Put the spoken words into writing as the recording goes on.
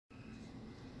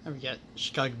We got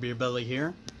Chicago Beer Belly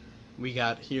here. We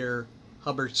got here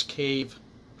Hubbard's Cave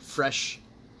Fresh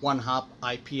One Hop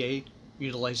IPA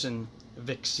utilizing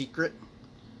Vic's Secret.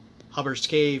 Hubbard's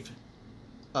Cave,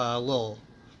 a little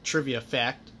trivia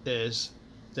fact is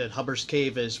that Hubbard's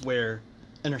Cave is where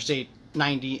Interstate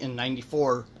 90 and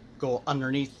 94 go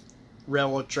underneath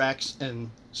railroad tracks and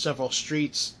several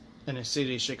streets in the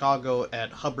city of Chicago.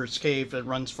 At Hubbard's Cave, it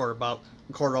runs for about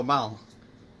a quarter of a mile.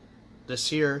 This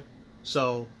here,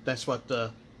 so that's what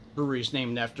the brewery is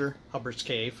named after, Hubbard's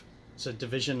Cave. It's a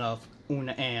division of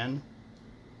Una Ann,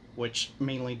 which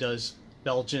mainly does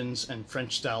Belgians and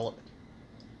French style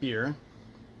beer.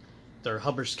 Their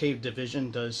Hubbard's Cave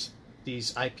division does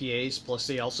these IPAs, plus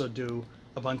they also do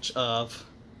a bunch of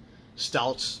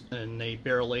stouts, and they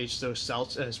barrel age those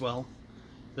stouts as well.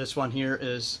 This one here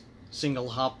is single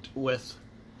hopped with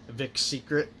Vic's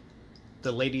Secret.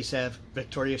 The ladies have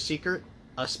Victoria's Secret.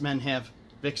 Us men have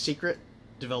Vic's Secret,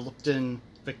 developed in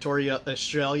Victoria,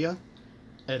 Australia.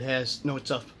 It has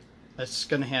notes of, it's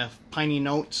going to have piney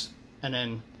notes and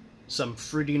then some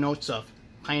fruity notes of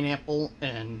pineapple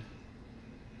and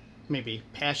maybe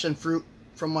passion fruit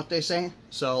from what they say.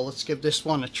 So let's give this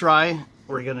one a try.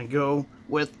 We're going to go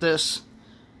with this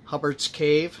Hubbard's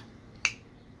Cave.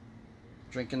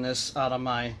 Drinking this out of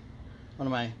one of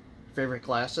my favorite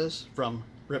glasses from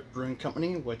Rip Brewing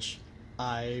Company, which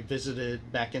I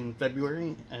visited back in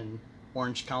February in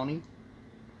Orange County.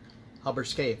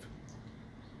 Hubbard's Cave.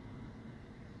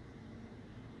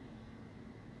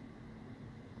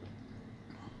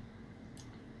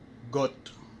 Good.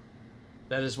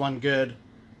 That is one good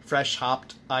fresh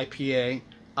hopped IPA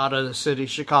out of the city of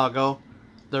Chicago.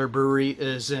 Their brewery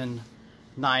is in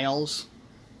Niles,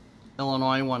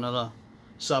 Illinois, one of the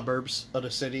suburbs of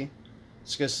the city.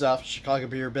 It's good stuff. Chicago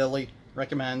Beer Belly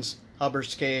recommends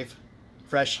Hubbard's Cave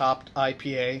fresh hopped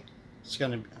IPA.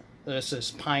 This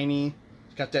is piney.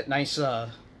 It's got that nice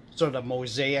sort of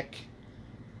mosaic,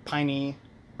 piney,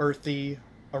 earthy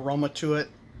aroma to it.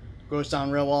 Goes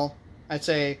down real well. I'd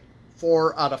say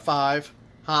 4 out of 5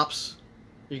 hops.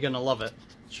 You're gonna love it.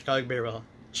 Chicago Beer Belly.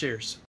 Cheers.